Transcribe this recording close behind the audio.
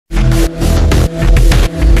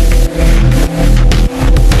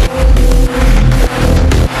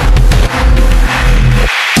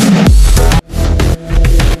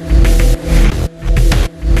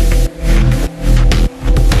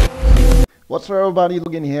What's up everybody,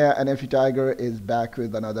 looking here, NFT Tiger is back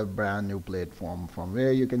with another brand new platform from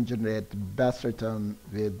where you can generate best return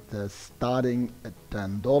with starting at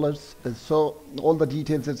 $10. So all the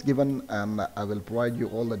details is given and I will provide you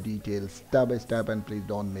all the details step by step, and please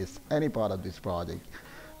don't miss any part of this project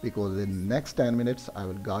because in next 10 minutes I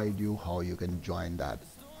will guide you how you can join that.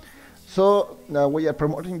 So we are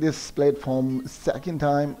promoting this platform second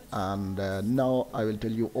time, and now I will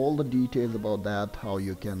tell you all the details about that, how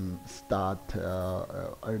you can start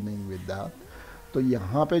earning with that. तो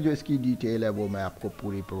यहाँ पे जो इसकी detail है वो मैं आपको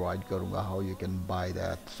पूरी प्रोवाइड करूँगा, how you can buy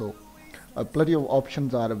that. So plenty of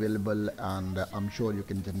options are available and I'm sure you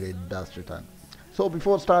can generate best return. So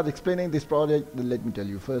before start explaining this project, let me tell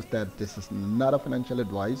you first that this is not a financial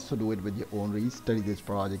advice, so do it with your own risk. Study this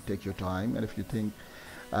project, take your time, and if you think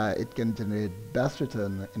it can generate best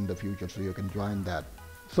return in the future, so you can join that.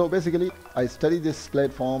 So basically I study this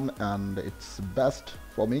platform and it's best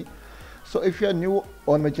for me. So if you are new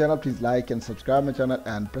on my channel, please like and subscribe my channel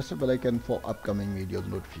and press the bell icon for upcoming videos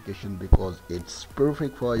notification because it's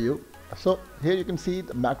perfect for you. So here you can see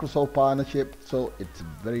the Microsoft partnership, so it's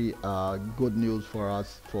very good news for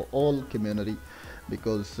us, for all community,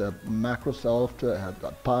 because Microsoft has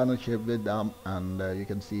got partnership with them, and you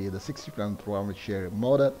can see the 60% profit share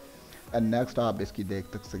model, and next आप इसकी देख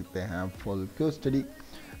सकते हैं full custody.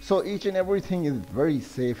 So each and everything is very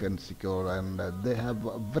safe and secure, and they have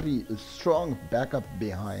a very strong backup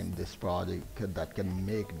behind this project that can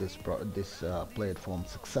make this platform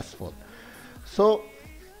successful. So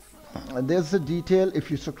there's a detail. If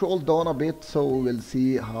you scroll down a bit, so we'll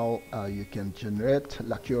see how you can generate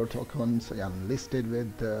Luxury tokens and listed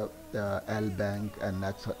with L Bank, and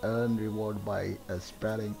that's earn reward by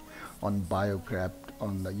spreading on Biokript.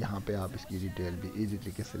 On यहाँ पे आप इसकी detail भी easy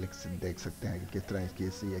तरीके से देख सकते हैं कि किस तरह इसकी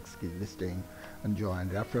CX की listing and join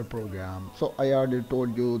referral program. So I already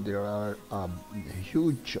told you there are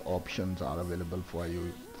huge options are available for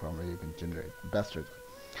you from where you can generate best return.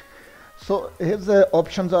 So here's the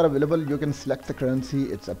options are available. You can select the currency.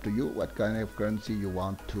 It's up to you what kind of currency you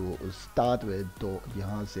want to start with. तो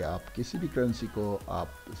यहाँ से आप किसी भी currency को आप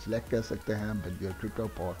select कर सकते हैं with your crypto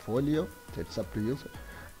portfolio. It's up to you.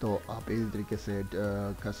 तो आप इस तरीके से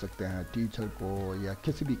कर सकते हैं टीचर को या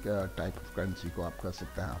किसी भी type of currency को आप कर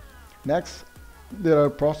सकते हैं. Next, there are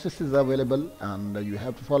processes available and you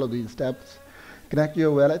have to follow these steps. Connect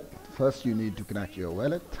your wallet. First you need to connect your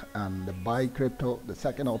wallet and buy crypto. The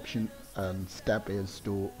second option and step is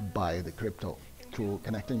to buy the crypto through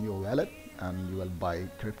connecting your wallet, and you will buy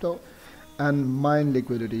crypto and mine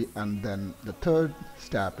liquidity, and then the third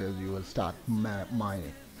step is you will start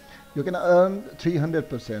mining. You can earn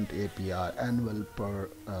 300% APR annual per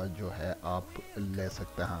जो है आप ले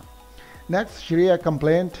सकते हैं. Next,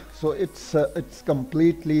 Shariah-Compliant. So it's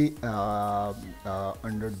completely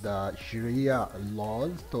under the Sharia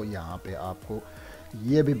laws. तो यहाँ पे आपको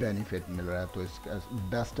ये भी benefit मिल रहा है, तो इसका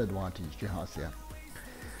best advantage यहाँ से है.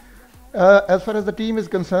 As far as the team is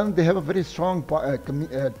concerned, they have a very strong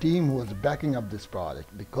team who is backing up this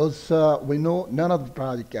project, because we know none of the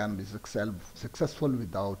project can be successful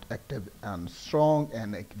without active and strong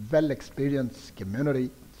and well experienced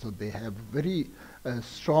community. So they have very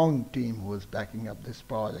strong team who is backing up this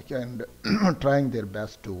project and trying their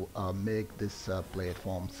best to make this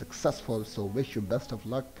platform successful. So wish you best of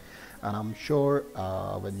luck, and I'm sure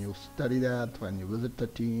when you study that, when you visit the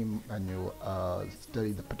team and you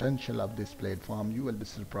study the potential of this platform, you will be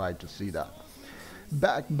surprised to see that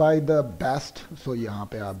backed by the best. So यहाँ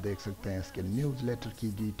पे आप देख सकते हैं इसके newsletter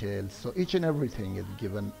की details. So each and everything is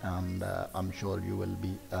given, and I'm sure you will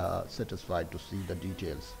be satisfied to see the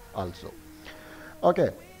details also. Okay.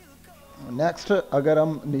 Next अगर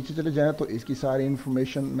हम नीचे चले जाएं तो इसकी सारी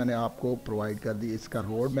इन्फॉर्मेशन मैंने आपको प्रोवाइड कर दी. इसका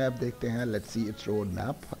रोड मैप देखते हैं. Let's see it's road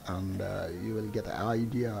map and you will get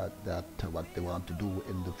idea that what they want to do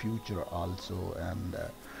in the future also, and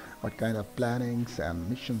what kind of plannings and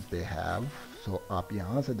missions they have. सो आप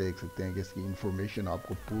यहाँ से देख सकते हैं कि इसकी इन्फॉर्मेशन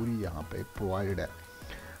आपको पूरी यहाँ पे प्रोवाइडेड है.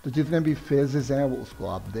 तो जितने भी फेजेस हैं वो उसको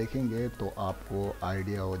आप देखेंगे तो आपको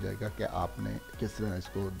आइडिया हो जाएगा कि आपने किस तरह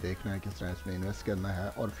इसको देखना है, किस तरह इसमें इन्वेस्ट करना है,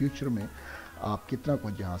 और फ्यूचर में आप कितना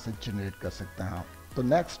कुछ यहाँ से जनरेट कर सकते हैं. तो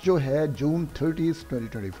नेक्स्ट जो है जून 30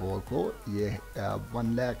 2024 को ये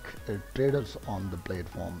 1 lakh traders on the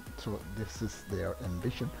platform. So this is there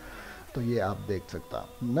ambition. तो ये आप देख सकते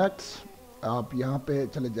हैं. नेक्स्ट आप यहाँ पे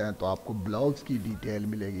चले जाएं तो आपको ब्लॉग्स की डिटेल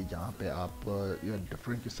मिलेगी, जहाँ पे आप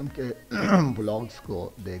डिफरेंट किस्म के ब्लॉग्स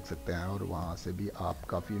को देख सकते हैं और वहाँ से भी आप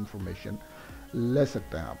काफ़ी इंफॉर्मेशन ले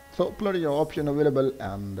सकते हैं. So plenty of option available,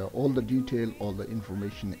 and all the detail, all the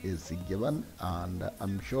information is given, and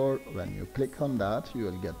I'm sure when you click on that you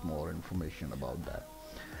will get more information about that.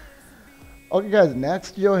 Okay guys,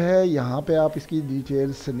 next जो है यहाँ पे आप इसकी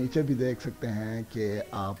details नीचे भी देख सकते हैं कि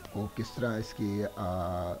आपको किस तरह इसकी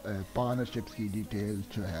पार्टनरशिप्स की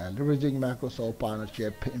डिटेल्स जो है, leveraging Microsoft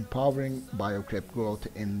partnership, empowering Biokript growth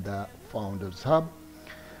in the founders hub.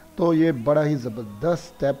 तो ये बड़ा ही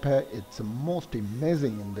ज़बरदस्त स्टेप है. It's most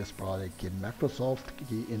amazing in this project कि माइक्रोसॉफ्ट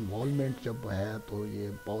की इन्वॉल्वमेंट जब है तो ये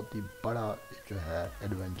बहुत ही बड़ा जो है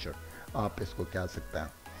एडवेंचर आप इसको कह सकते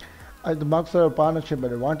हैं. माइक्रोसॉफ्ट पार्टनरशिप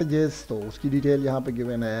एडवांटेजेस, तो उसकी डिटेल यहाँ पे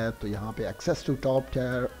गिवन है. तो यहाँ पे access to top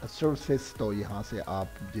tier services, तो यहाँ से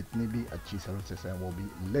आप जितनी भी अच्छी सर्विसेज हैं वो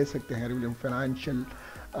भी ले सकते हैं. फाइनेंशियल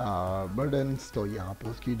बर्डन्स, तो यहाँ पे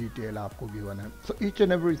उसकी डिटेल आपको गिवन है. So each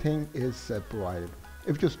and everything is provided.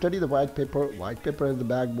 If you study the white paper is the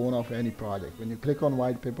backbone of any project. When you click on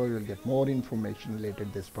white paper, you will get more information related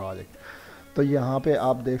to this project. तो यहाँ पे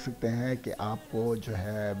आप देख सकते हैं कि आपको जो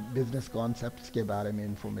है बिजनेस कॉन्सेप्ट्स के बारे में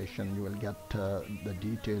information, you will get the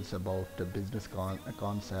details about business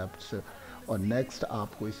concepts, और नेक्स्ट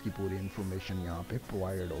आपको इसकी पूरी इंफॉर्मेशन यहाँ पे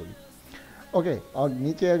प्रोवाइडेड होगी. ओके, और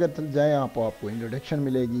नीचे अगर चल जाएँ आपको इंट्रोडक्शन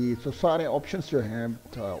मिलेगी. तो सारे ऑप्शंस जो हैं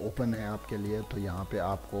ओपन है आपके लिए. तो यहाँ पे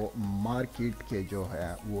आपको मार्केट के जो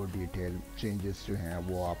है वो डिटेल चेंजेस जो हैं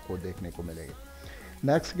वो आपको देखने को मिलेगी.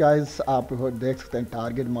 नेक्स्ट गाइस, आप देख सकते हैं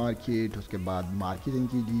टारगेट मार्केट, उसके बाद मार्केटिंग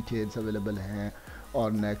की डिटेल्स अवेलेबल हैं,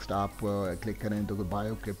 और नेक्स्ट आप क्लिक करें तो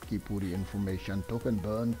बायोक्रिप्ट की पूरी इंफॉर्मेशन, टोकन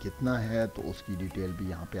बर्न कितना है तो उसकी डिटेल भी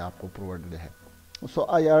यहाँ पे आपको प्रोवाइडेड है. So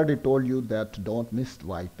I already told you that don't miss the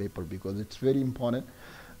white paper because it's very important,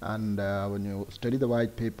 and when you study the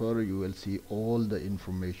white paper you will see all the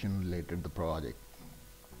information related to the project.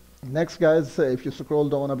 Next guys, if you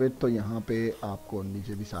scroll down a bit तो यहाँ पे आपको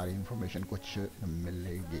नीचे भी सारी information कुछ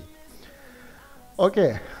मिलेगी.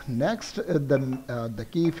 Okay, next the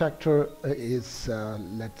key factor is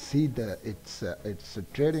let's see its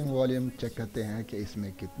trading volume. Check करते हैं कि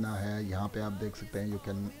इसमें कितना है. यहाँ पे आप देख सकते हैं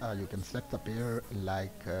you can select the pair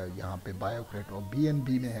like यहाँ पे Biokript और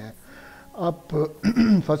BNB में है. Up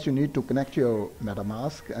first you need to connect your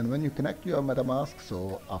MetaMask, and when you connect your MetaMask,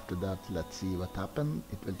 so after that let's see what happened.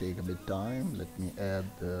 It will take a bit time. Let me add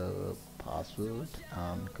the password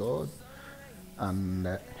and code, and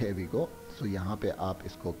here we go. So यहाँ पे आप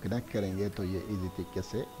इसको connect करेंगे तो ये easy तरीके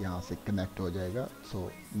से यहाँ से कनेक्ट हो जाएगा. So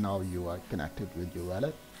now you are connected with your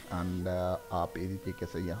wallet, and आप इजी तरीके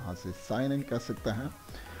से यहाँ से साइन इन कर सकते हैं,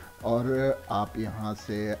 और आप यहाँ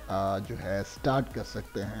से जो है स्टार्ट कर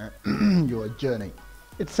सकते हैं your journey.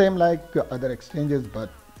 It's same like other exchanges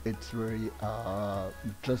but it's very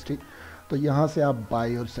interesting. तो यहाँ से आप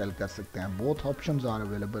बाई और सेल कर सकते हैं. Both options are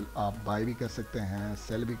available. आप बाई भी कर सकते हैं,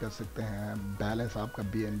 सेल भी कर सकते हैं. बैलेंस आपका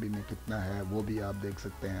BNB में कितना है वो भी आप देख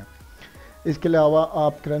सकते हैं. इसके अलावा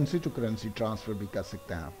आप करेंसी टू करेंसी ट्रांसफ़र भी कर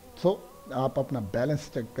सकते हैं. सो आप अपना बैलेंस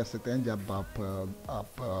चेक कर सकते हैं जब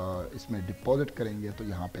आप इसमें डिपॉजिट करेंगे. तो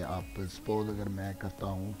यहाँ पे आप सपोज अगर मैं करता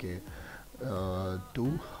हूँ कि 2,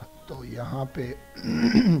 तो यहाँ पे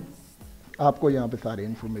आपको यहाँ पे सारी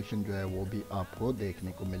इन्फॉर्मेशन जो है वो भी आपको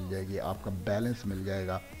देखने को मिल जाएगी. आपका बैलेंस मिल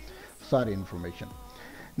जाएगा, सारी इन्फॉर्मेशन.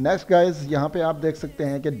 नेक्स्ट गाइस, यहाँ पे आप देख सकते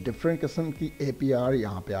हैं कि डिफरेंट किस्म की APR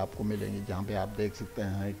यहाँ पे आपको मिलेंगी, जहाँ पे आप देख सकते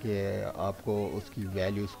हैं कि आपको उसकी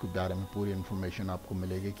वैल्यूज़ के बारे में पूरी इन्फॉर्मेशन आपको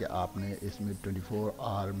मिलेगी कि आपने इसमें 24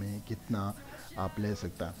 आवर में कितना आप ले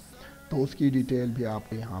सकते हैं. तो उसकी डिटेल भी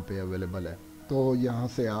आपको यहाँ पे अवेलेबल है. तो यहाँ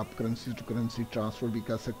से आप करेंसी टू करेंसी ट्रांसफ़र भी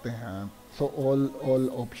कर सकते हैं. So all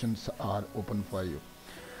options are open for you.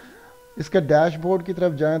 इसका डैशबोर्ड की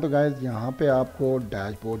तरफ जाएं तो गाइस यहाँ पे आपको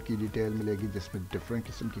डैशबोर्ड की डिटेल मिलेगी जिसमें डिफरेंट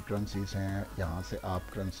किस्म की करेंसीज हैं. यहाँ से आप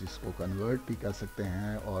करेंसीज को कन्वर्ट भी कर सकते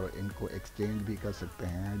हैं और इनको एक्सचेंज भी कर सकते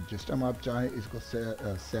हैं. जिस टाइम आप चाहें इसको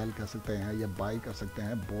सेल कर सकते हैं या बाई कर सकते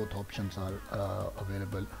हैं. Both options are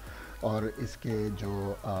available. और इसके जो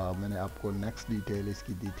मैंने आपको नेक्स्ट डिटेल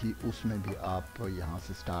इसकी दी थी उसमें भी आप यहाँ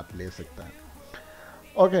से स्टार्ट ले सकते हैं.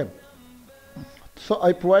 Okay, so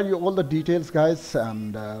I provide you all the details guys,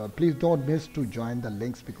 and please don't miss to join the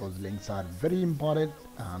links because links are very important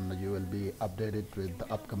and you will be updated with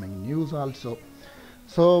the upcoming news also.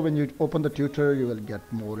 So when you open the tutor you will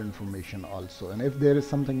get more information also, and if there is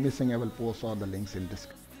something missing I will post all the links in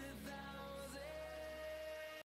description.